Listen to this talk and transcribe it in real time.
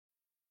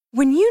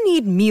When you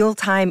need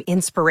mealtime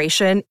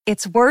inspiration,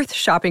 it's worth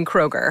shopping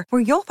Kroger,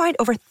 where you'll find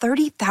over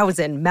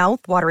 30,000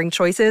 mouth-watering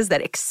choices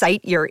that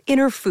excite your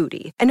inner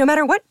foodie. And no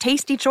matter what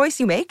tasty choice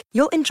you make,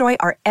 you'll enjoy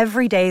our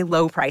everyday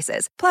low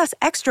prices, plus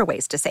extra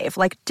ways to save,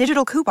 like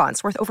digital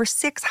coupons worth over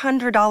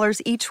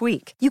 $600 each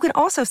week. You can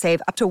also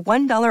save up to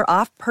 $1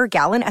 off per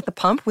gallon at the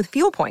pump with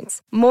fuel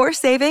points. More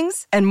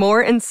savings and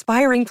more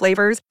inspiring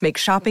flavors make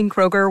shopping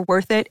Kroger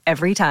worth it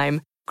every time.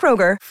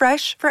 Kroger,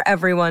 fresh for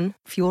everyone.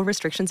 Fuel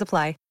restrictions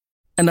apply.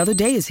 Another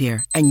day is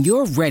here, and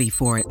you're ready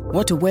for it.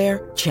 What to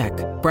wear? Check.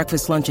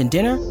 Breakfast, lunch, and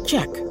dinner?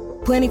 Check.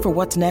 Planning for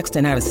what's next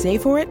and how to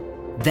save for it?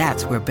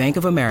 That's where Bank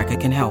of America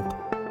can help.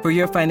 For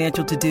your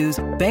financial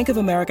to-dos, Bank of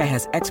America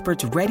has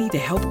experts ready to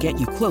help get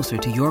you closer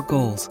to your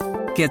goals.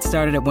 Get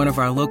started at one of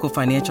our local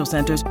financial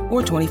centers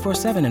or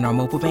 24/7 in our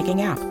mobile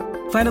banking app.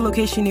 Find a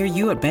location near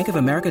you at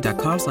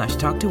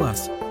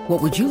bankofamerica.com/talktous.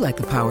 What would you like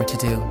the power to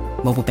do?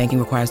 Mobile banking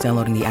requires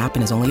downloading the app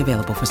and is only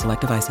available for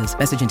select devices.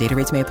 Message and data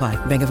rates may apply.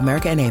 Bank of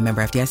America N.A.,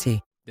 member FDIC.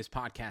 This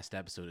podcast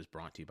episode is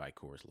brought to you by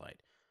Coors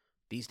Light.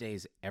 These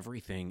days,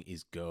 everything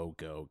is go,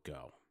 go,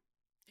 go.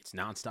 It's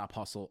nonstop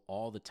hustle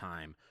all the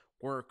time.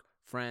 Work,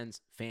 friends,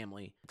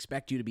 family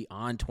expect you to be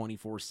on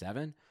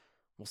 24/7.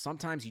 Well,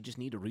 sometimes you just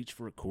need to reach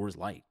for a Coors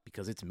Light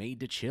because it's made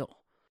to chill.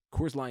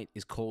 Coors Light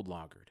is cold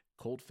lagered,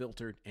 cold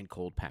filtered, and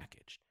cold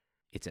packaged.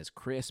 It's as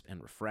crisp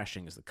and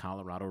refreshing as the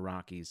Colorado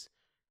Rockies.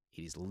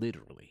 It is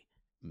literally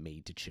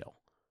made to chill.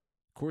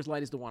 Coors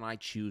Light is the one I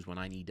choose when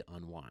I need to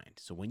unwind.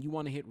 So when you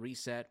want to hit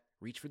reset,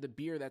 reach for the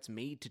beer that's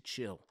made to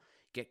chill.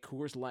 Get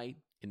Coors Light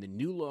in the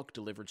new look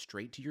delivered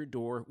straight to your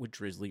door with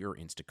Drizzly or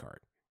Instacart.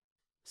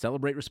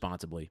 Celebrate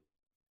responsibly.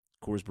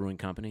 Coors Brewing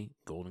Company,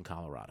 Golden,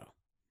 Colorado.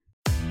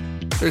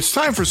 It's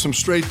time for some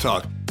straight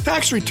talk.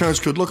 Tax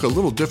returns could look a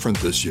little different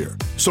this year.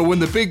 So when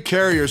the big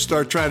carriers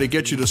start trying to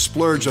get you to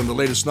splurge on the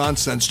latest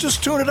nonsense,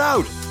 just tune it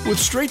out. With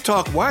Straight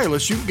Talk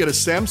Wireless, you can get a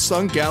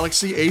Samsung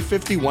Galaxy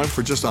A51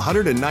 for just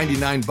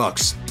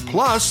 $199.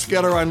 Plus,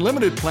 get our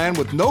unlimited plan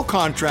with no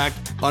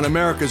contract on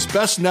America's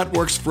best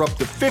networks for up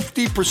to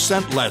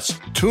 50% less.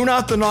 Tune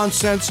out the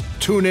nonsense.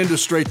 Tune in to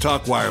Straight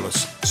Talk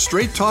Wireless.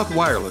 Straight Talk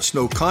Wireless.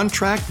 No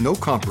contract, no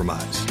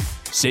compromise.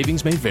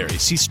 Savings may vary.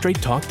 See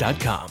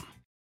straighttalk.com.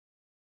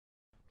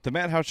 The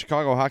Madhouse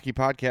Chicago Hockey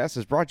Podcast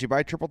is brought to you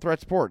by Triple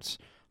Threat Sports.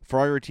 For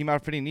all your team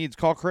outfitting needs,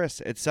 call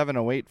Chris at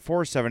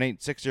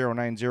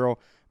 708-478-6090.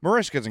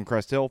 Marishka's in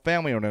Crest Hill,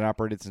 family owned and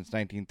operated since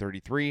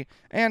 1933.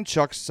 And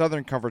Chuck's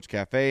Southern Comforts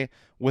Cafe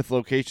with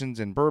locations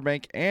in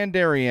Burbank and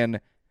Darien.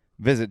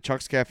 Visit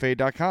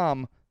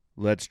chuckscafe.com.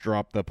 Let's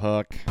drop the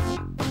puck.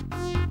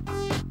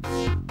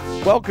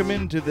 Welcome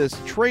into this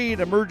trade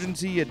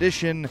emergency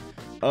edition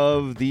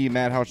of the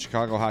Madhouse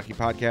Chicago Hockey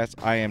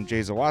Podcast. I am Jay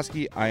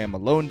Zawoski. I am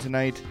alone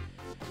tonight.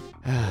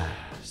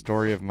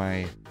 Story of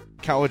my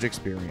college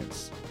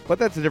experience, but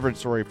that's a different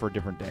story for a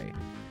different day.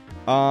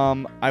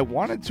 I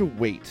wanted to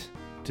wait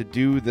to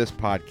do this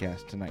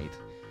podcast tonight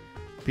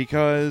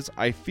because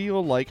I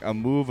feel like a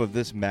move of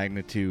this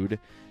magnitude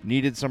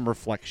needed some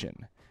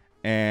reflection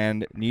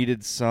and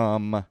needed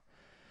some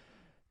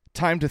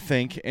time to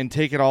think and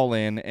take it all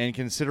in and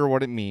consider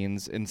what it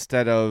means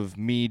instead of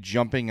me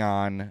jumping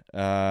on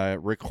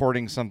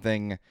recording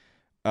something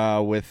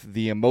with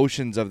the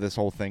emotions of this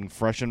whole thing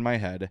fresh in my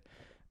head.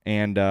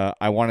 And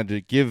I wanted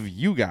to give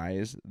you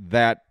guys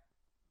that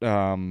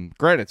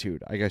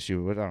gratitude. I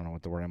don't know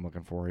what the word I'm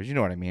looking for is. You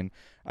know what I mean?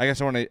 I guess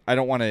I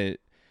don't want to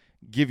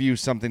give you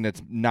something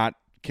that's not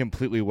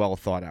completely well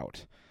thought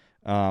out.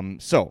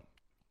 So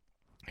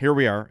here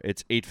we are.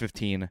 It's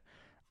 8:15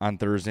 on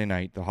Thursday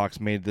night. The Hawks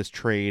made this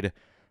trade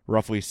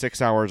roughly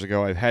 6 hours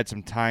ago. I've had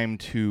some time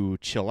to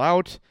chill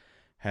out,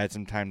 had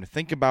some time to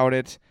think about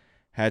it,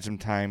 had some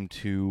time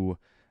to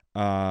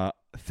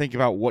think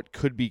about what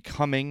could be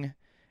coming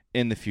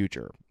in the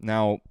future.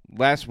 Now,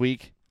 last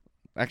week,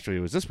 actually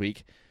it was this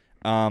week,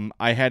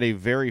 I had a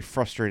very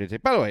frustrated day.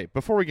 By the way,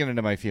 before we get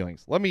into my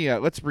feelings,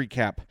 let's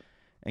recap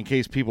in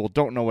case people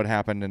don't know what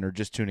happened and are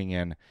just tuning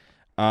in.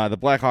 The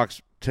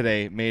Blackhawks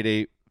today made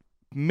a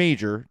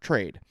major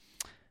trade.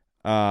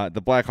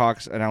 The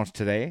Blackhawks announced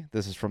today,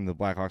 this is from the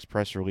Blackhawks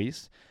press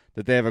release,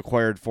 that they have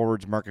acquired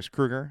forwards Marcus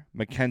Kruger,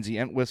 Mackenzie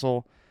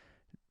Entwistle,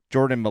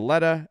 Jordan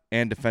Mileta,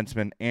 and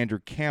defenseman Andrew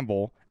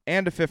Campbell,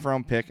 and a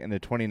fifth-round pick in the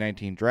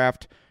 2019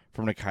 draft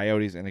from the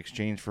Coyotes in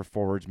exchange for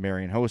forwards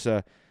Marian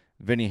Hossa,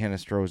 Vinny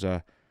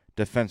HINOSTROZA,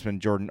 defenseman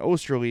Jordan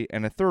Osterley,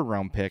 and a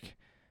third-round pick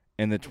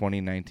in the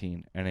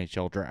 2019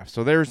 NHL draft.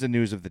 So there's the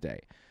news of the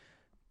day.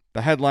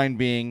 The headline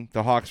being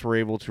the Hawks were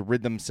able to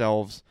rid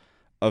themselves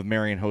of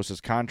Marian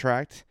Hossa's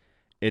contract.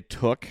 It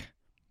took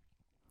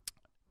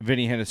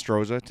Vinny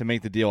HINOSTROZA to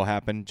make the deal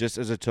happen, just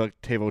as it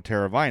took Teuvo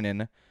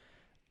Teravainen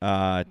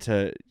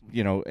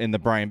in the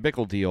Brian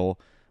Bickle deal.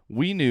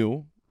 We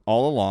knew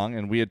all along,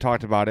 and we had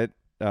talked about it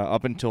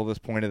up until this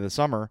point of the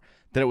summer,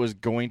 that it was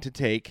going to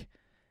take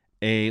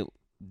a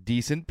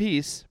decent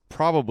piece,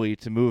 probably,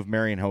 to move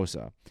Marian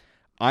Hossa.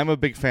 I'm a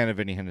big fan of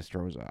Vinny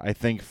HINOSTROZA. I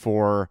think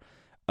for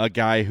a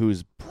guy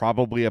who's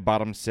probably a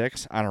bottom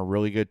six on a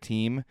really good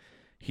team,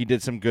 he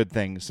did some good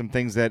things, some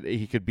things that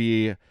he could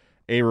be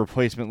a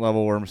replacement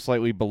level or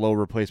slightly below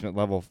replacement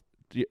level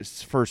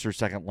first or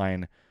second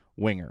line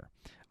winger.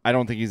 I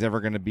don't think he's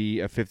ever going to be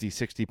a 50,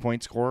 60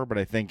 point scorer, but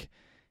I think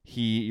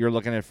you're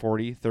looking at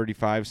 40,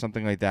 35,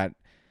 something like that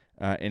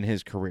in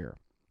his career.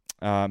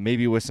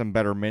 Maybe with some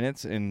better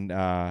minutes in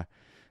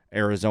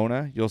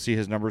Arizona, you'll see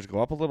his numbers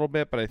go up a little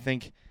bit, but I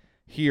think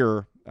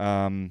here,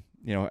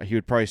 he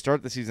would probably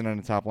start the season on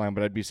the top line,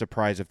 but I'd be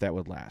surprised if that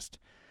would last.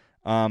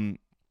 We're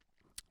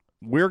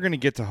going to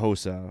get to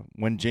HOSSA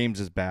when James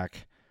is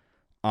back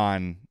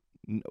on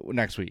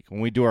next week, when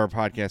we do our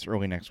podcast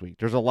early next week.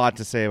 There's a lot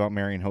to say about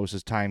Marian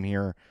Hossa's time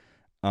here.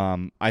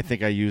 I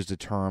think I used a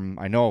term,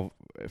 I know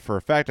for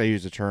a fact I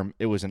used a term,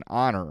 it was an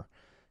honor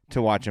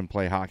to watch him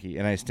play hockey,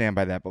 and I stand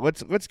by that. But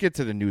let's get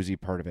to the newsy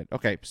part of it.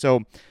 Okay,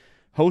 so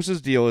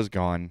Hossa's deal is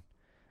gone.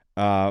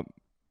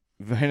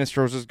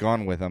 HINOSTROZA's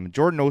gone with him.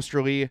 Jordan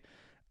Oesterle,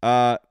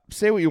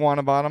 say what you want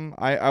about him.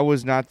 I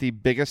was not the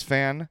biggest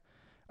fan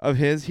of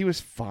his. He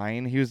was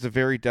fine. He was the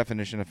very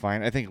definition of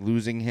fine. I think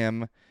losing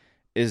him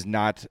is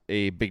not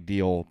a big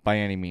deal by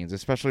any means,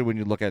 especially when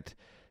you look at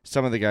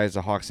some of the guys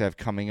the Hawks have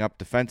coming up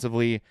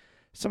defensively.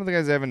 Some of the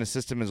guys they have in the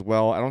system as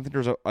well. I don't think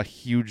there's a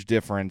huge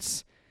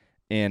difference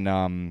in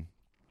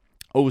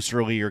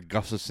Oesterle or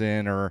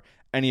Gustafsson or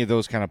any of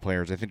those kind of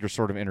players. I think they're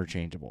sort of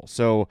interchangeable.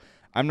 So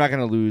I'm not going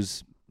to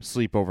lose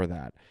sleep over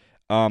that.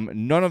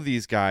 None of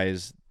these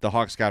guys the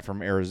Hawks got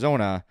from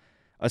Arizona,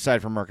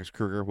 aside from Marcus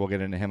Kruger, we'll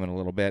get into him in a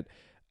little bit,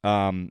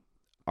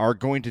 are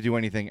going to do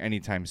anything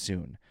anytime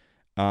soon.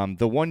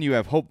 The one you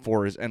have hope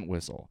for is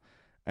Entwistle.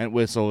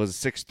 Entwistle is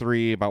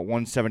 6'3", about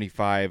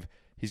 175.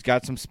 He's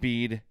got some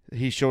speed.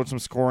 He showed some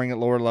scoring at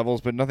lower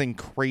levels, but nothing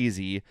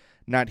crazy.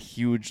 Not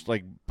huge,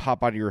 like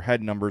pop out of your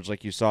head numbers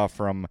like you saw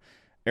from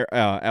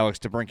Alex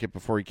DeBrincat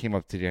before he came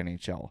up to the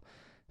NHL.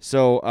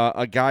 So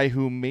a guy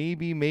who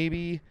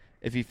maybe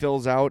if he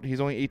fills out, he's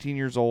only 18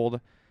 years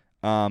old.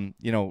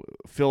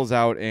 Fills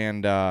out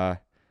and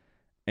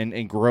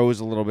grows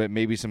a little bit.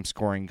 Maybe some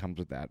scoring comes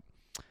with that.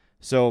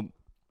 So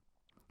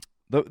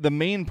the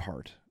main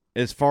part,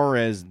 as far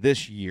as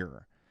this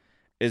year,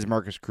 is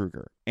Marcus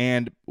Kruger.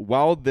 And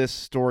while this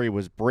story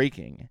was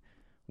breaking,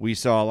 we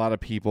saw a lot of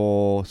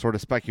people sort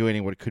of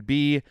speculating what it could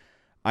be.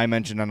 I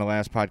mentioned on the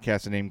last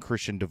podcast the name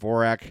Christian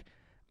Dvorak.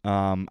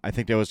 I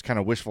think that was kind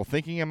of wishful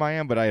thinking in my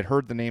end, but I had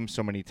heard the name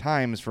so many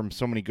times from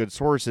so many good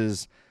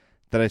sources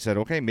that I said,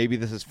 okay, maybe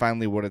this is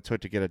finally what it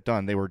took to get it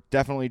done. They were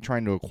definitely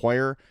trying to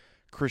acquire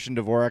Christian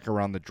Dvorak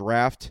around the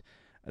draft.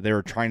 They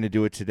were trying to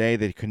do it today.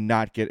 They could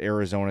not get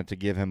Arizona to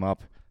give him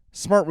up.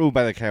 Smart move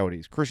by the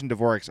Coyotes. Christian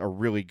Dvorak's a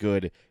really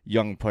good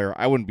young player.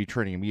 I wouldn't be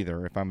trading him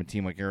either if I'm a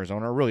team like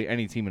Arizona or really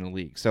any team in the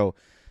league. So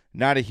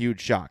not a huge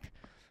shock.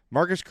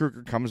 Marcus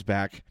Kruger comes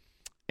back,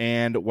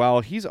 and while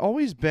he's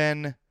always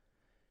been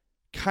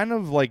kind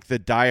of like the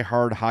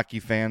diehard hockey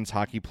fans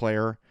hockey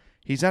player,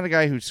 he's not a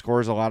guy who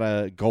scores a lot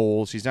of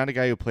goals. He's not a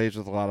guy who plays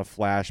with a lot of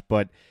flash,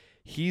 but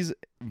he's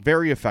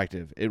very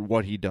effective at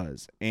what he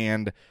does.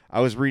 And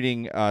I was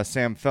reading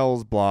Sam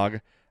Fell's blog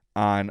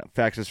on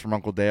Faxes from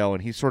Uncle Dale,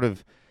 and he sort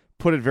of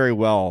put it very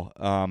well.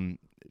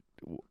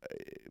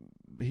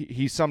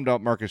 He summed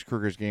up Marcus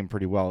Kruger's game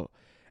pretty well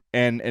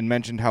and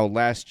mentioned how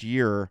last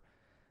year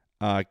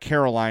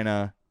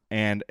Carolina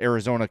and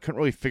Arizona couldn't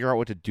really figure out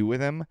what to do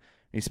with him.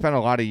 He spent a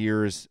lot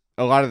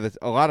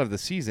of the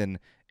season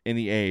in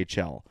the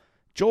AHL.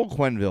 Joel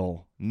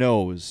Quenneville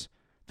knows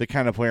the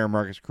kind of player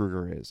Marcus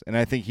Kruger is, and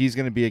I think he's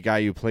going to be a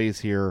guy who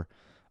plays here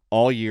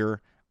all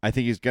year. I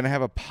think he's going to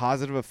have a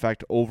positive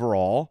effect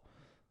overall.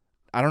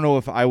 I don't know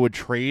if I would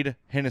trade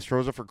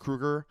HINOSTROZA for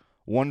Kruger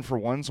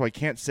 1-for-1, so I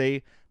can't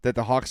say that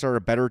the Hawks are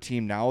a better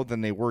team now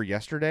than they were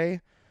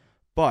yesterday.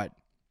 But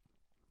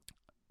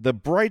the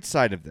bright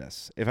side of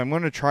this, if I'm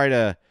going to try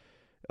to,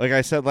 like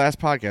I said last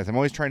podcast, I'm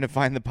always trying to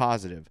find the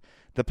positive.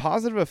 The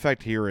positive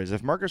effect here is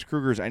if Marcus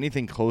Kruger is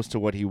anything close to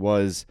what he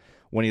was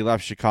when he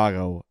left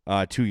Chicago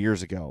 2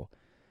 years ago,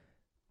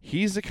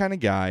 he's the kind of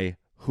guy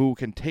who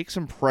can take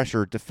some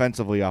pressure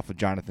defensively off of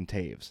Jonathan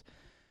Toews.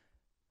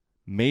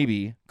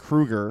 Maybe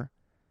Kruger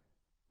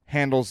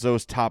handles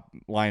those top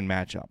line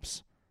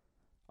matchups.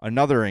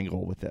 Another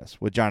angle with this,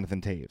 with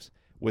Jonathan Toews.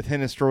 With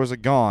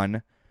HINOSTROZA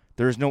gone,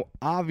 there's no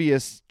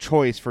obvious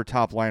choice for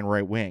top line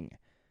right wing.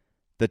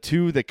 The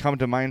two that come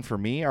to mind for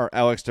me are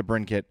Alex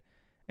DeBrincat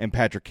and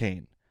Patrick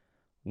Kane.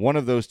 One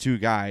of those two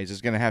guys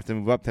is going to have to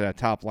move up to that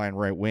top line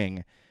right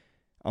wing.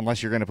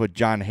 Unless you're going to put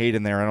John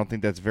Hayden there, I don't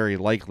think that's very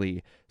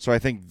likely. So I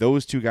think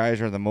those two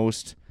guys are the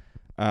most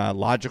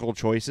logical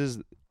choices.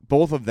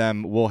 Both of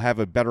them will have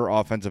a better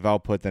offensive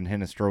output than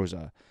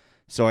HINOSTROZA.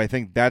 So I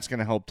think that's going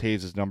to help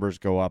Toews' numbers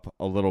go up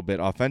a little bit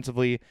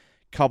offensively.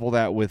 Couple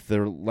that with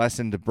the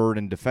lessened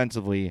burden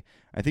defensively,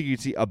 I think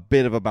you'd see a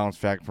bit of a bounce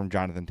back from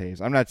Jonathan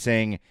Toews. I'm not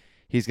saying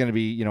he's going to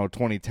be,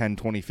 2010,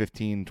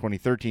 2015,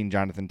 2013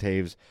 Jonathan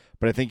Toews,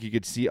 but I think you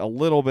could see a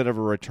little bit of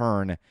a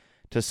return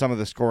to some of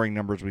the scoring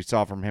numbers we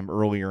saw from him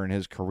earlier in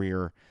his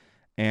career.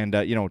 And,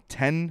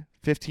 10,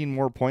 15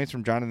 more points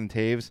from Jonathan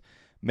Toews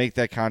make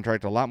that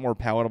contract a lot more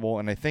palatable.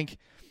 And I think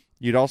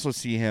you'd also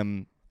see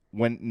him,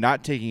 when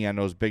not taking on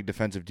those big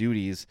defensive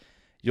duties,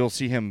 you'll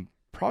see him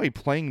probably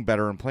playing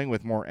better and playing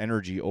with more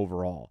energy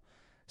overall.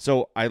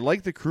 So I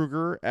like the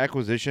Kruger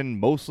acquisition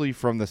mostly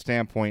from the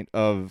standpoint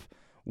of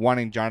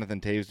wanting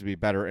Jonathan Toews to be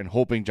better and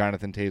hoping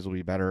Jonathan Toews will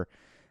be better.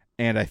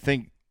 And I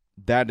think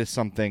that is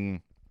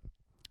something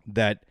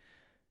that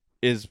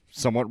is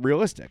somewhat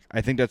realistic.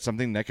 I think that's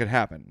something that could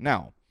happen.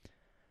 Now,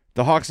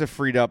 the Hawks have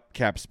freed up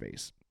cap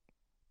space.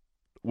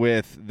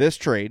 With this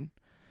trade,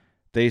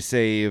 they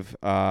save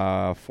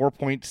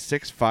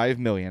 $4.65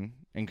 million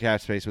in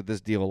cap space with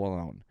this deal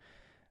alone.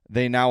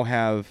 They now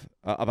have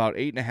about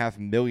 $8.5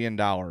 million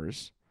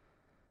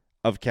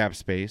of cap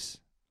space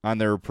on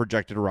their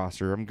projected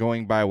roster. I'm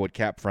going by what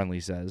Cap Friendly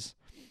says.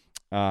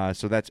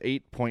 So that's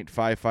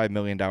 $8.55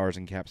 million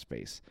in cap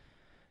space.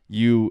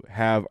 You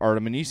have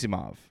Artem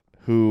Anisimov,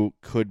 who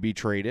could be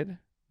traded,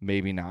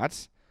 maybe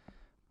not,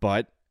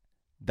 but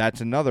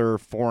that's another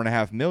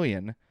 $4.5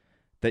 million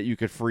that you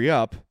could free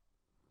up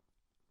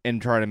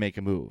and try to make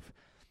a move.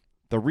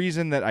 The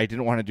reason that I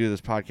didn't want to do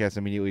this podcast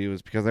immediately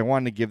was because I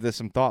wanted to give this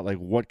some thought, like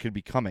what could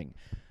be coming.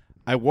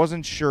 I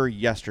wasn't sure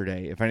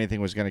yesterday if anything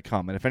was going to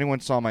come. And if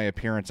anyone saw my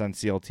appearance on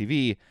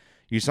CLTV,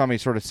 you saw me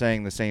sort of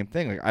saying the same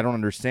thing. Like, I don't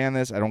understand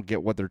this. I don't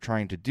get what they're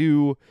trying to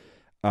do.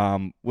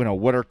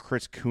 What are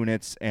Chris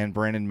Kunitz and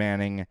Brandon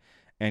Manning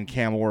and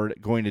Cam Ward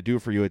going to do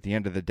for you at the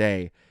end of the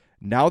day?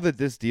 Now that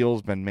this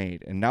deal's been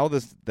made and now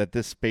that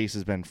this space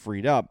has been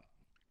freed up,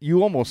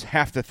 you almost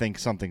have to think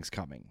something's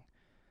coming,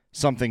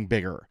 something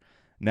bigger.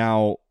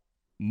 Now,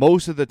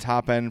 most of the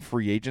top-end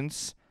free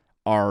agents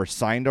are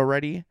signed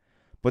already,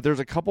 but there's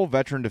a couple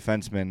veteran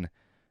defensemen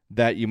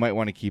that you might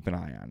want to keep an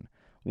eye on.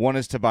 One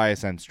is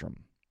Tobias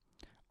Enstrom.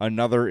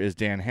 Another is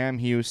Dan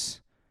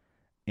Hamhuis.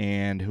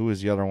 And who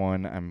is the other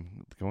one?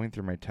 I'm going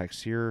through my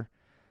text here.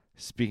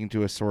 Speaking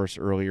to a source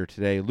earlier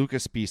today,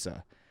 Lucas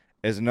Spisa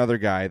is another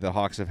guy the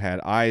Hawks have had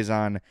eyes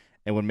on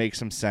and would make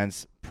some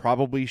sense.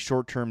 Probably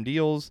short-term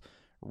deals,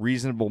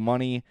 reasonable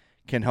money,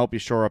 can help you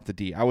shore up the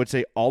D. I would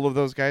say all of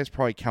those guys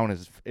probably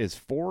count as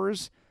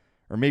fours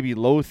or maybe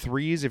low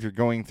threes if you're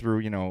going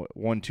through,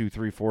 1, 2,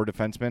 3, 4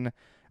 defensemen.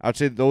 I would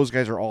say those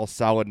guys are all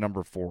solid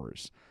number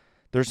fours.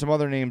 There's some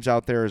other names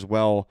out there as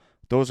well.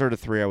 Those are the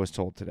three I was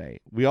told today.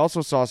 We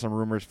also saw some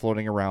rumors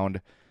floating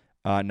around,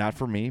 not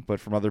from me, but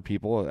from other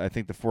people. I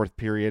think the Fourth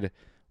Period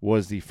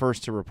was the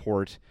first to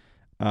report.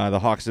 The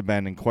Hawks have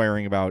been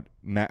inquiring about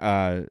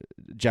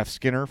Jeff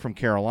Skinner from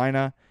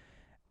Carolina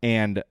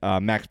and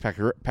Max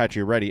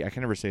Pacioretty, I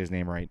can never say his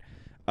name right,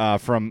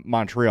 from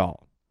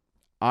Montreal.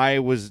 I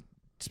was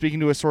speaking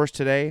to a source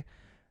today.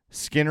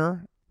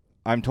 Skinner,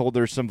 I'm told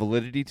there's some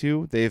validity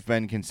to. They've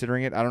been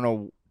considering it. I don't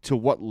know to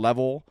what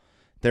level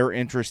their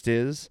interest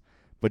is,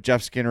 but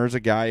Jeff Skinner is a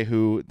guy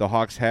who the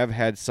Hawks have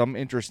had some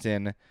interest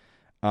in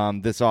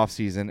this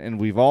offseason, and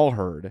we've all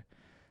heard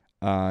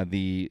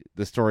the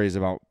stories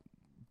about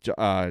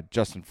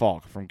Justin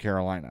Falk from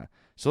Carolina.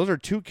 So those are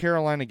two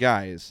Carolina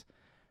guys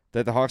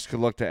that the Hawks could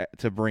look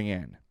to bring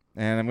in.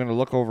 And I'm going to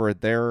look over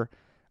at their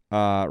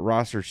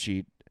roster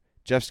sheet.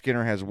 Jeff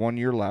Skinner has 1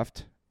 year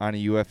left on a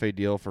UFA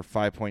deal for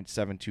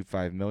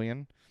 $5.725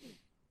 million.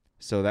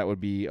 So that would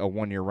be a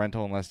 1 year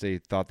rental unless they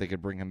thought they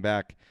could bring him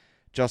back.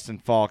 Justin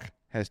Falk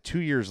has 2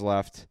 years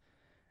left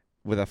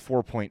with a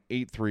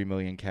 $4.83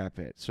 million cap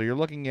hit. So you're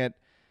looking at,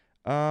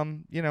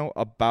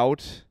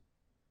 about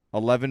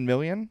 $11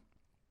 million.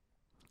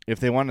 If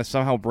they want to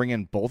somehow bring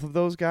in both of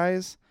those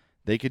guys,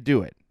 they could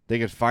do it. They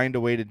could find a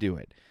way to do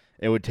it.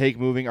 It would take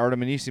moving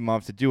Artem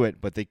Anisimov to do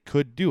it, but they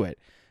could do it.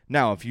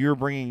 Now, if you're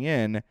bringing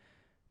in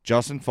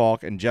Justin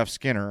Falk and Jeff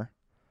Skinner,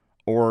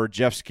 or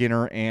Jeff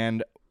Skinner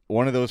and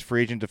one of those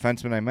free agent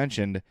defensemen I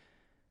mentioned,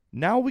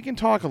 now we can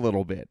talk a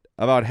little bit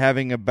about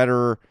having a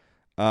better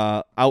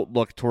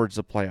outlook towards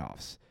the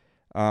playoffs.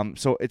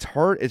 So it's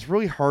hard. It's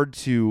really hard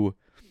to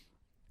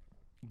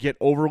get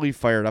overly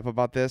fired up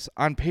about this.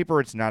 On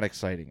paper, it's not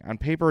exciting. On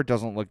paper, it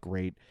doesn't look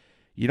great.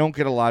 You don't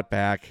get a lot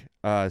back.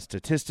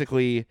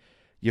 Statistically,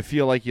 you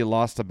feel like you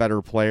lost a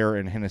better player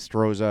in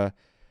HINOSTROZA.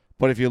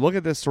 But if you look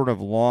at this sort of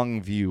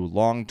long view,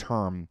 long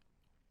term,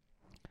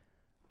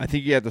 I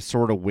think you have to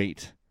sort of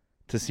wait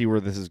to see where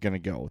this is going to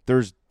go.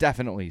 There's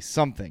definitely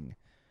something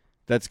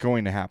that's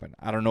going to happen.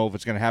 I don't know if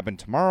it's going to happen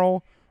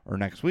tomorrow or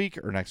next week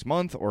or next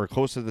month or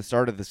close to the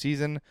start of the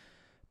season,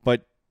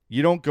 but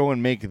you don't go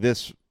and make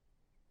this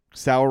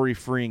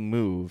salary-freeing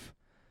move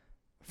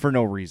for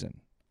no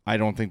reason. I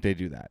don't think they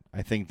do that.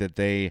 I think that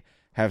they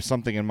have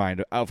something in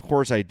mind. Of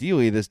course,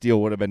 ideally, this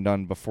deal would have been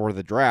done before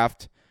the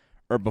draft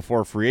or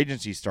before free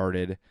agency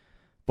started,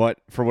 but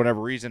for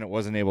whatever reason, it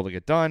wasn't able to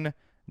get done.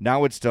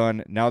 Now it's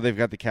done. Now they've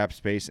got the cap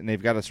space, and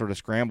they've got to sort of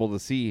scramble to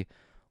see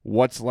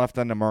what's left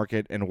on the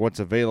market and what's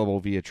available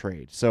via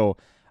trade. So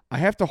I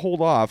have to hold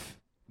off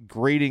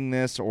grading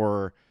this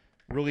or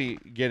really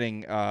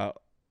getting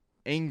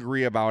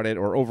angry about it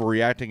or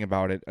overreacting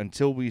about it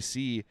until we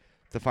see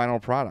the final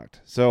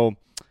product. So,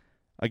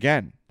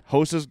 again,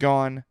 HOSSA's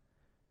gone.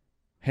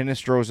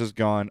 HINOSTROZA's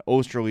gone.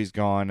 Osterley's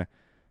gone.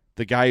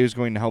 The guy who's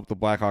going to help the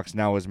Blackhawks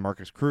now is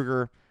Marcus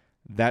Kruger.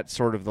 That's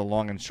sort of the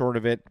long and short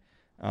of it.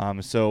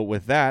 So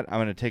with that, I'm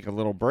going to take a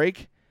little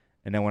break,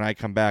 And then when I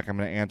come back, I'm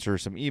going to answer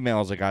some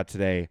emails I got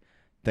today.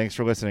 Thanks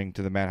for listening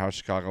to the Madhouse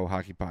Chicago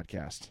Hockey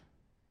Podcast.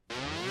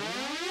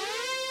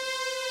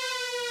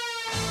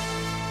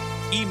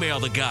 Email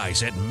the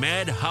guys at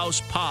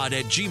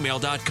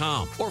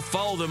madhousepod@gmail.com or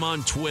follow them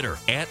on Twitter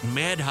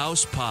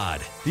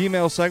 @madhousepod. The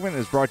email segment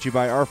is brought to you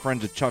by our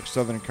friends at Chuck's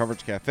Southern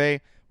Coverage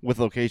Cafe with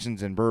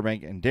locations in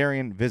Burbank and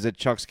Darien. Visit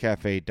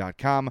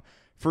chuckscafe.com.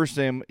 First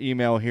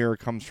email here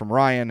comes from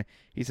Ryan.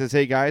 He says,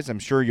 hey guys, I'm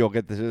sure you'll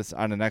get this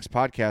on the next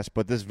podcast,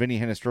 but this Vinny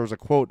HINOSTROZA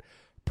quote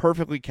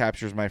perfectly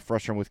captures my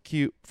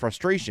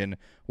frustration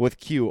with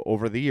Q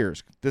over the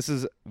years. This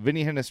is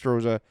Vinny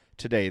HINOSTROZA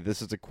today. This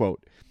is a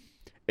quote.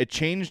 It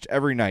changed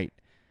every night.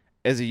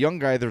 As a young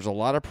guy, there's a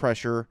lot of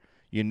pressure.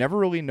 You never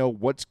really know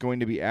what's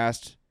going to be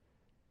asked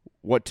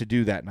what to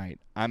do that night.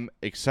 I'm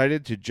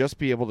excited to just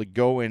be able to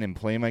go in and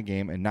play my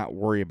game and not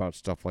worry about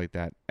stuff like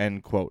that.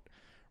 End quote.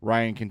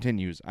 Ryan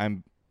continues,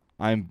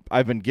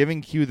 I've been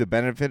giving Q the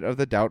benefit of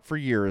the doubt for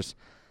years,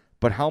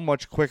 but how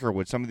much quicker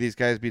would some of these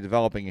guys be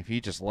developing if he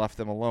just left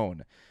them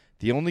alone?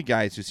 The only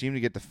guys who seem to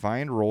get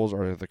defined roles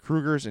are the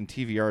Krugers and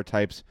TVR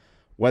types,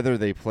 whether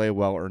they play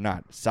well or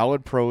not.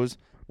 Solid pros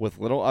with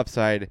little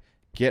upside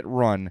get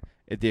run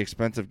at the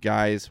expense of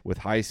guys with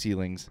high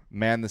ceilings.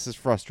 Man, this is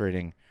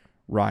frustrating.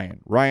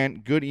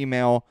 Ryan, good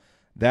email.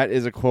 That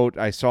is a quote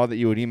I saw that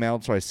you had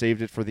emailed, so I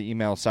saved it for the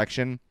email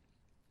section.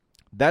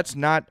 That's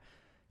not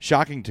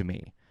shocking to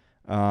me.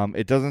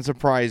 It doesn't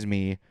surprise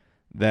me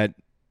that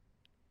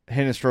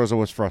HINOSTROZA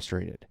was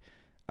frustrated.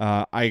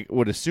 I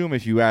would assume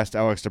if you asked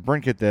Alex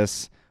DeBrincat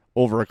this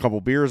over a couple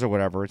beers or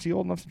whatever, is he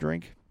old enough to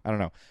drink? I don't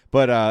know.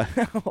 But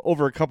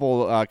over a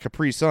couple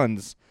Capri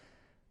Suns,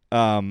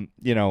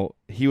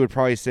 he would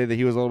probably say that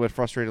he was a little bit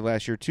frustrated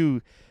last year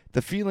too.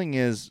 The feeling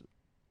is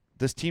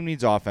this team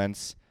needs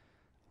offense.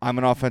 I'm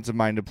an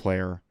offensive-minded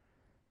player,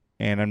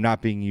 and I'm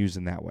not being used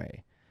in that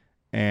way.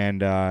 And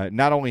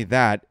not only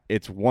that,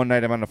 it's one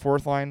night I'm on the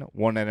fourth line,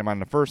 one night I'm on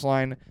the first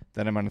line,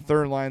 then I'm on the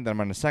third line, then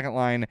I'm on the second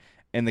line,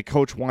 and the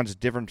coach wants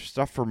different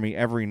stuff from me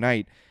every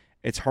night.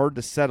 It's hard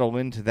to settle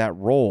into that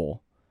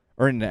role,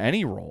 or into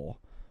any role,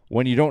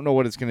 when you don't know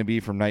what it's going to be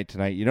from night to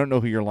night. You don't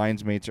know who your line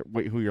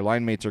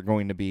mates are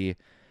going to be,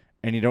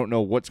 and you don't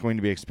know what's going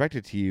to be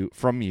expected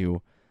from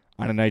you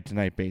on a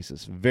night-to-night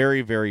basis.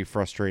 Very, very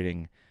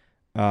frustrating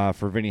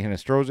for Vinny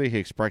HINOSTROZA. He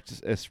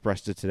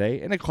expressed it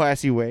today in a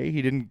classy way.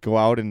 He didn't go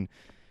out and,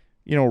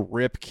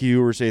 rip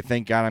Q or say,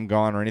 thank God I'm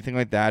gone or anything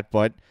like that,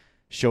 but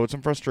showed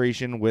some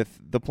frustration with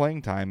the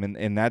playing time,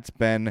 and that's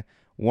been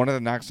one of the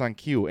knocks on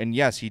Q. And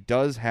yes, he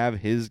does have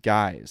his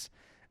guys.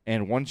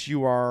 And once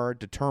you are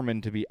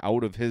determined to be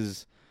out of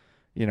his,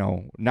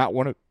 not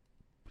one of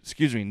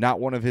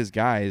his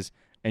guys,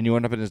 and you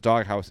end up in his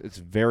doghouse, it's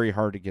very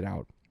hard to get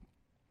out.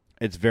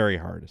 It's very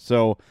hard.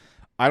 So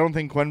I don't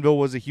think Quenneville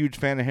was a huge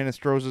fan of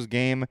HINOSTROZA's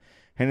game.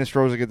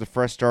 HINOSTROZA gets a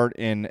fresh start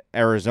in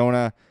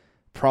Arizona.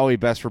 Probably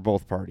best for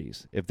both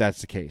parties, if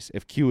that's the case.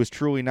 If Q is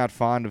truly not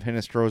fond of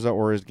HINOSTROZA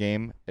or his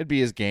game, it'd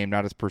be his game,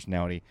 not his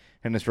personality.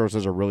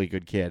 HINOSTROZA's a really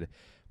good kid.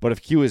 But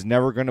if Q is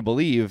never going to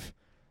believe,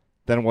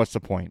 then what's the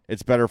point?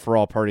 It's better for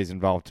all parties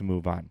involved to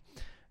move on.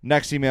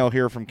 Next email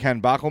here from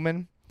Ken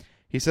Bockelman.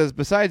 He says,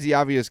 besides the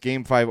obvious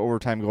Game 5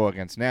 overtime goal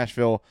against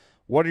Nashville,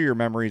 what are your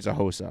memories of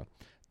HOSSA?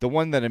 The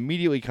one that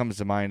immediately comes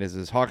to mind is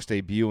his Hawks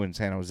debut in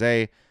San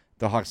Jose.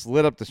 The Hawks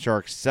lit up the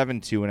Sharks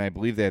 7-2, and I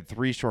believe they had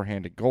 3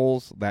 shorthanded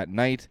goals that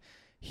night.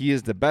 He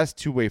is the best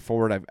two-way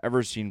forward I've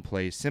ever seen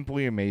play.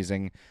 Simply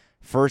amazing.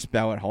 First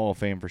ballot Hall of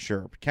Fame for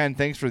sure. Ken,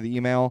 thanks for the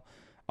email.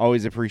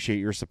 Always appreciate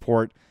your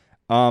support.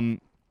 I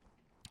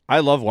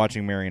love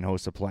watching Marian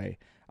Hossa play.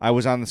 I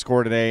was on the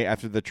score today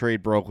after the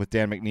trade broke with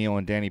Dan McNeil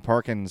and Danny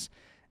Parkins,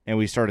 and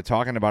we started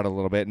talking about it a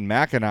little bit. And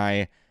Mac and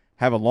I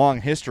have a long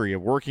history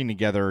of working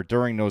together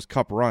during those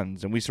cup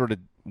runs, and we sort of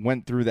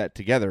went through that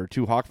together,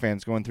 two Hawk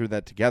fans going through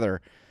that together.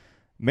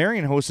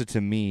 Marian Hossa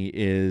to me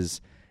is,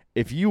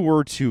 if you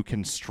were to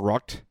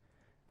construct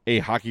a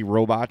hockey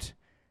robot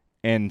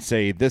and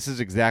say, this is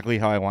exactly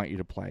how I want you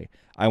to play.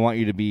 I want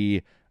you to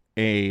be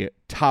a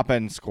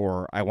top-end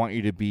scorer. I want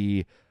you to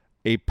be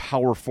a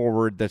power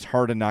forward that's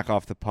hard to knock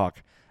off the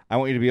puck. I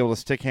want you to be able to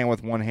stick hand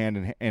with one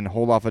hand and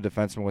hold off a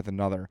defenseman with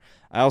another.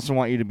 I also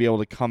want you to be able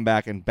to come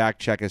back and back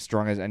check as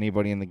strong as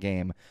anybody in the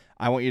game.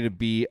 I want you to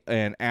be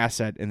an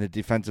asset in the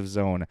defensive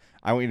zone.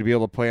 I want you to be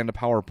able to play on the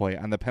power play,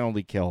 on the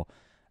penalty kill.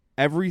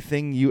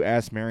 Everything you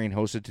asked Marian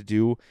Hossa to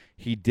do,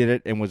 he did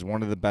it and was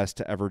one of the best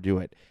to ever do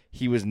it.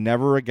 He was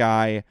never a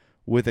guy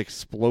with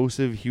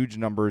explosive, huge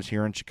numbers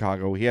here in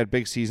Chicago. He had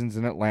big seasons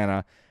in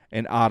Atlanta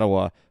and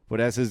Ottawa, but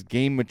as his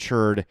game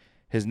matured,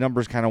 his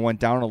numbers kind of went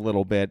down a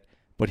little bit,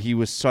 but he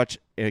was such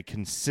a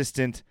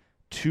consistent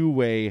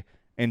two-way,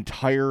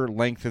 entire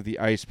length of the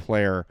ice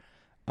player.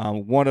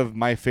 One of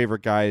my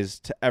favorite guys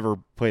to ever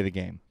play the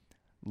game.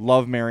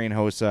 Love Marian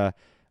Hossa.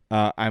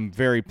 I'm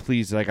very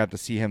pleased that I got to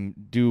see him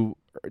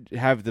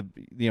have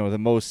the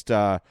most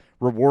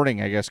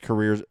rewarding, I guess,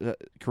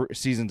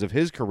 seasons of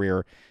his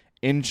career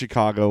in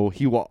Chicago.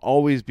 He will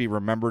always be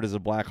remembered as a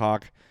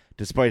Blackhawk,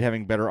 despite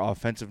having better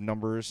offensive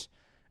numbers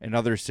in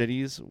other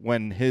cities.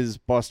 When his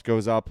bust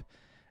goes up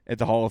at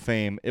the Hall of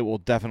Fame, it will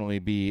definitely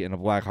be in a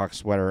Blackhawks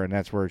sweater, and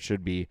that's where it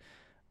should be.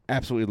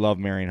 Absolutely love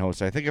Marian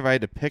Hossa. I think if I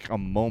had to pick a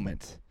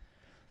moment,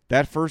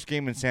 that first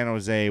game in San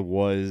Jose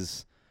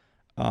was,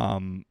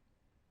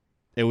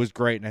 it was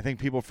great. And I think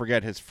people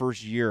forget his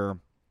first year,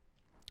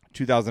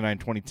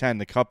 2009-2010,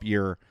 the Cup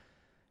year,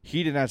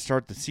 he did not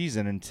start the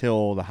season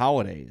until the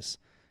holidays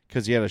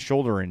because he had a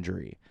shoulder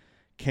injury.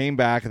 Came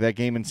back, that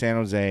game in San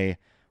Jose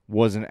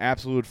was an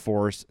absolute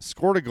force,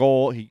 scored a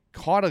goal. He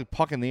caught a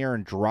puck in the air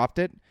and dropped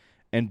it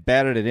and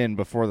batted it in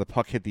before the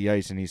puck hit the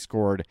ice, and he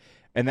scored.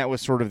 And that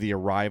was sort of the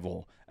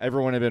arrival.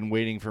 Everyone had been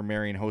waiting for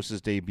Marian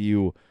Hossa's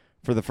debut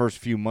for the first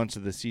few months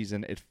of the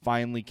season. It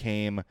finally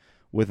came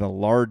with a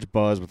large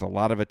buzz, with a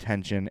lot of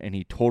attention, and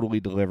he totally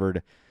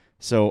delivered.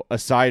 So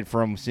aside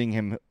from seeing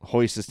him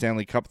hoist the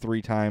Stanley Cup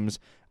 3 times,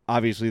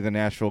 obviously the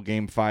Nashville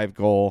Game 5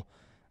 goal,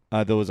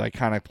 those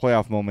iconic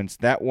playoff moments,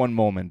 that one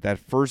moment, that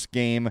first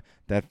game,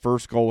 that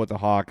first goal with the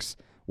Hawks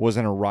was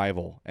an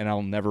arrival, and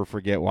I'll never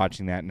forget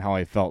watching that and how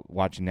I felt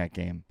watching that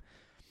game.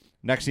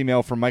 Next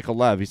email from Michael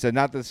Lev. He said,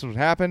 not that this would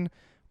happen,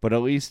 but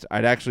at least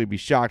I'd actually be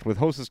shocked with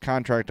Hossa's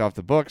contract off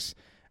the books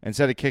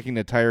instead of kicking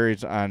the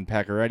tires on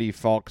Pacioretty,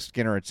 Falk,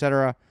 Skinner,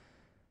 etc.,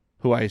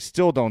 who I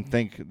still don't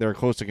think they're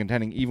close to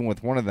contending even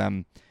with one of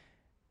them.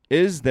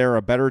 Is there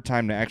a better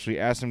time to actually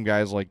ask some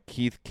guys like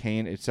Keith,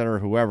 Kane, etc.,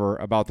 whoever,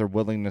 about their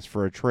willingness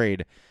for a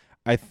trade?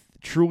 I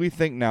truly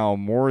think now,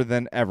 more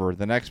than ever,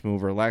 the next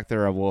move or lack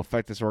thereof will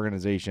affect this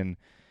organization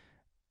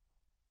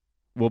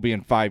will be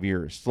in 5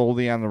 years.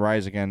 Slowly on the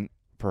rise again,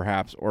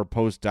 perhaps, or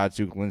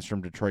post-Datsuk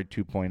Lindstrom Detroit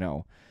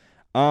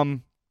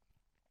 2.0.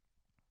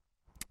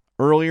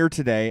 Earlier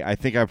today, I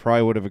think I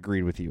probably would have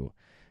agreed with you.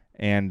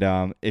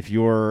 And if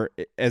you're,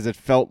 as it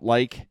felt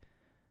like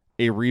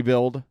a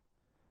rebuild,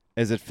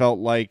 as it felt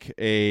like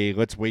a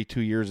let's wait 2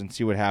 years and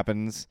see what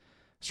happens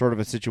sort of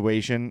a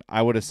situation,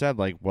 I would have said,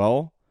 like,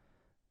 well,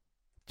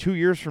 2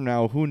 years from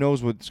now, who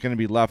knows what's going to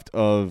be left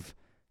of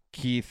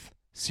Keith,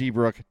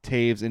 Seabrook,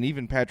 Taves, and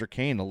even Patrick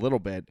Kane a little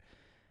bit.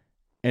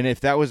 And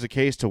if that was the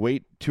case, to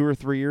wait 2 or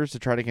 3 years to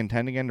try to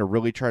contend again, to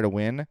really try to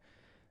win,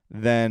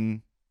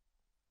 then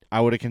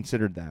I would have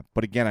considered that.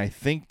 But again, I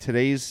think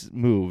today's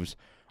moves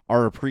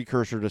are a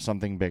precursor to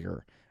something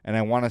bigger, and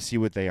I want to see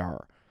what they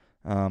are.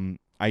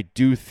 I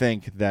do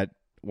think that,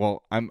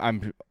 well,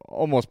 I'm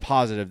almost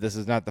positive this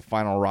is not the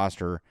final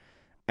roster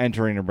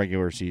entering a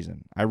regular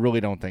season. I really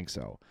don't think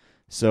so.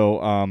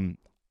 So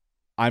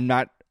I'm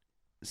not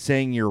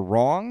saying you're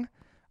wrong.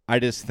 I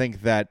just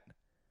think that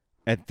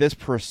at this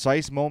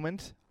precise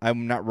moment,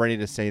 I'm not ready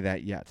to say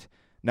that yet.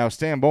 Now,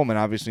 Stan Bowman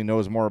obviously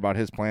knows more about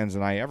his plans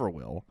than I ever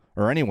will,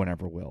 or anyone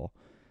ever will.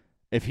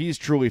 If he's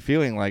truly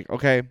feeling like,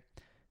 okay,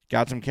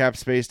 got some cap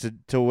space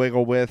to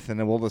wiggle with, and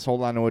then we'll just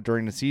hold on to it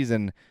during the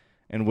season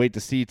and wait to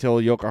see till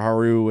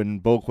Jokiharju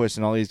and Boquist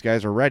and all these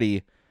guys are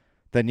ready,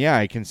 then yeah,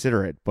 I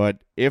consider it. But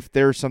if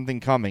there's something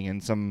coming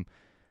and some,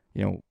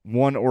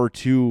 1 or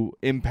 2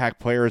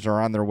 impact players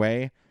are on their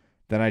way,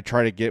 then I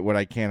try to get what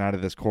I can out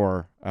of this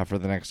core for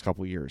the next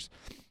couple years.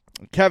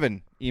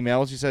 Kevin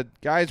emails. He said,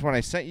 guys, when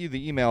I sent you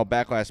the email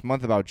back last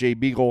month about Jay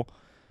Beagle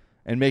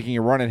and making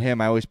a run at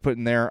him, I always put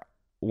in there,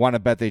 want to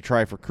bet they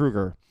try for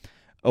Kruger.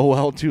 Oh,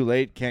 well, too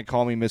late. Can't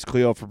call me Miss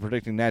Cleo for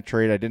predicting that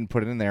trade. I didn't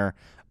put it in there.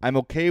 I'm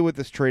okay with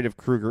this trade of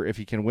Kruger if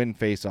he can win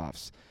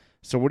faceoffs.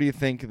 So what do you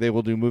think they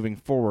will do moving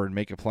forward?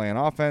 Make a play on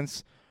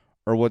offense,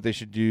 or what they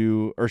should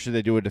do, or should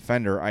they do a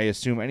defender? I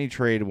assume any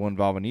trade will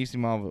involve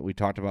Anisimov. We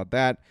talked about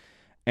that.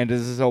 And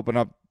does this open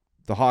up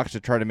the Hawks to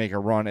try to make a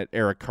run at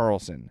Erik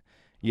Karlsson?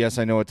 Yes,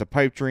 I know it's a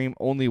pipe dream.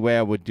 Only way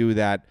I would do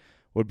that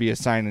would be a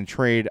sign and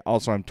trade.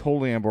 Also, I'm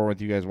totally on board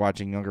with you guys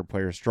watching younger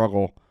players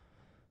struggle.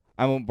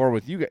 I'm on board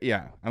with you guys.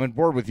 Yeah, I'm on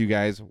board with you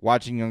guys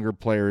watching younger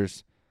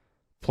players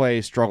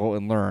play, struggle,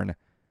 and learn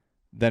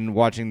than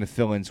watching the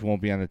fill-ins who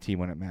won't be on the team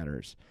when it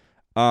matters.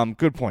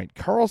 Good point.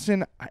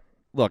 Karlsson,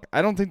 look,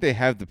 I don't think they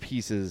have the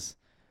pieces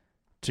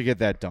to get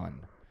that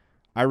done.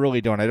 I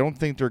really don't. I don't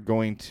think they're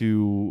going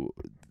to,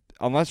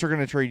 unless they're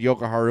going to trade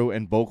Jokiharju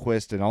and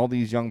Boquist and all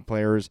these young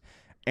players,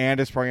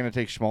 and it's probably going to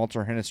take Schmaltz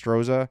or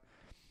HINOSTROZA,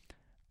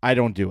 I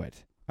don't do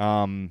it.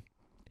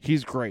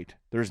 He's great.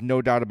 There's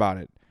no doubt about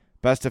it.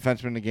 Best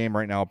defenseman in the game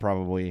right now,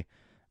 probably.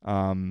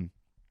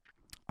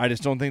 I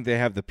just don't think they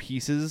have the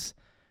pieces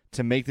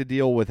to make the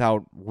deal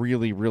without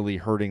really, really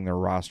hurting their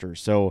roster.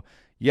 So,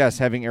 yes,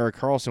 having Erik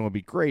Karlsson would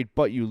be great,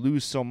 but you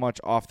lose so much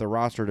off the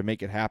roster to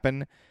make it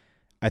happen.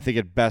 I think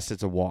at best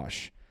it's a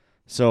wash.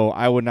 So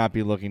I would not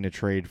be looking to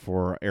trade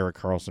for Erik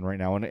Karlsson right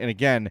now. And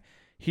again,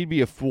 he'd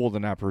be a fool to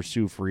not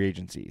pursue free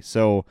agency.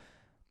 So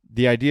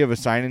the idea of a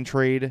sign-and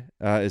trade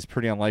is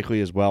pretty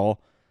unlikely as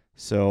well.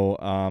 So,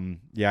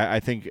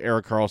 I think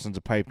Erik Karlsson's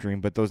a pipe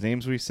dream. But those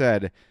names we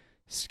said,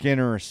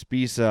 Skinner,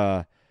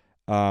 Spisa,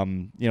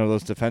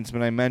 those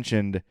defensemen I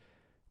mentioned,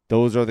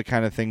 those are the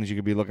kind of things you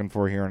could be looking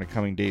for here in the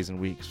coming days and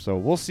weeks. So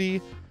we'll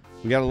see.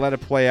 We got to let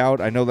it play out.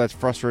 I know that's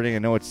frustrating. I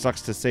know it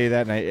sucks to say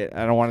that, and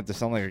I don't want it to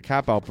sound like a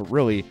cop-out, but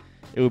really,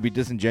 it would be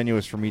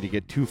disingenuous for me to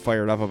get too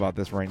fired up about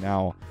this right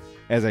now,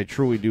 as I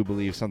truly do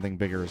believe something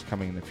bigger is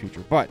coming in the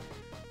future. But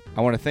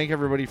I want to thank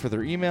everybody for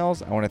their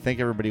emails. I want to thank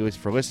everybody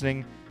for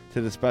listening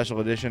to the special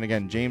edition.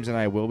 Again, James and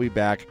I will be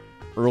back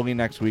early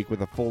next week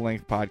with a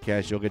full-length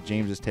podcast. You'll get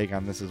James's take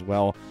on this as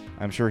well.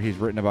 I'm sure he's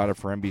written about it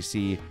for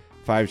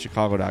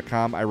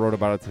NBC5Chicago.com. I wrote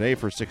about it today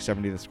for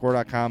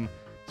 670thescore.com.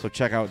 So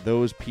check out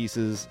those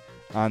pieces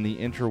on the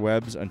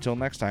interwebs. Until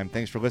next time,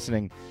 thanks for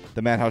listening.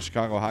 The Madhouse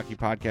Chicago Hockey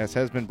Podcast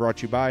has been brought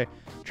to you by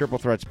Triple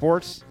Threat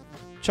Sports,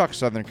 Chuck's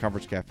Southern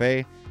Comforts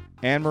Cafe,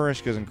 and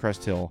Marishka's in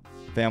Crest Hill,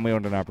 family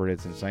owned and operated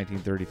since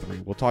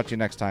 1933. We'll talk to you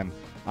next time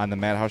on the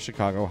Madhouse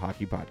Chicago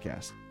Hockey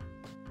Podcast.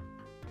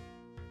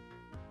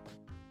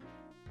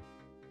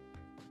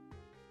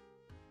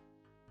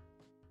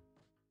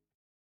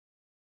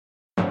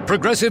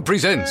 Progressive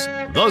presents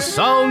The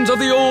Sounds of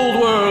the Old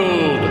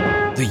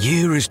World. The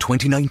year is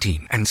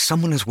 2019, and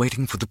someone is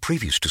waiting for the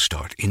previews to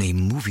start in a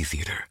movie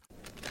theater.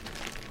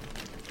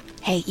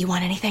 Hey, you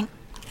want anything?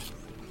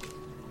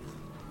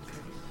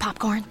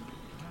 Popcorn?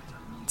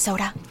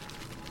 Soda?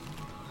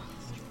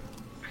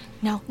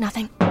 No,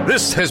 nothing?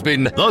 This has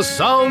been The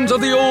Sounds of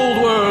the Old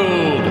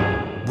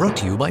World. Brought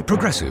to you by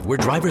Progressive, where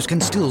drivers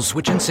can still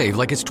switch and save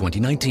like it's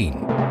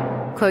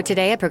 2019. Quote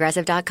today at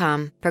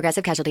Progressive.com.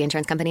 Progressive Casualty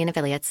Insurance Company and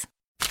Affiliates.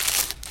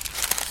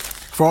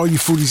 For all you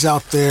foodies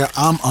out there,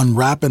 I'm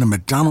unwrapping a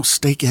McDonald's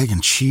steak, egg,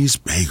 and cheese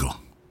bagel.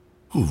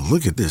 Ooh,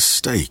 look at this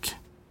steak.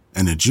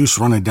 And the juice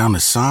running down the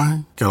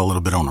side. Got a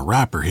little bit on the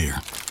wrapper here.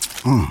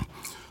 And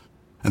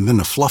then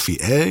the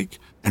fluffy egg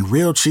and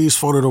real cheese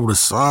folded over the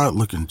side,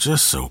 looking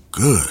just so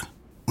good.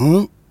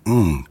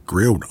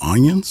 Grilled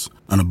onions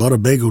and a butter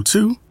bagel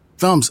too.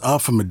 Thumbs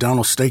up for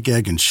McDonald's steak,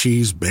 egg, and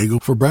cheese bagel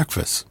for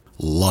breakfast.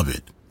 Love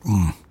it.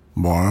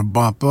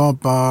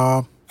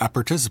 Ba-ba-ba-ba. I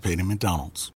participate in McDonald's.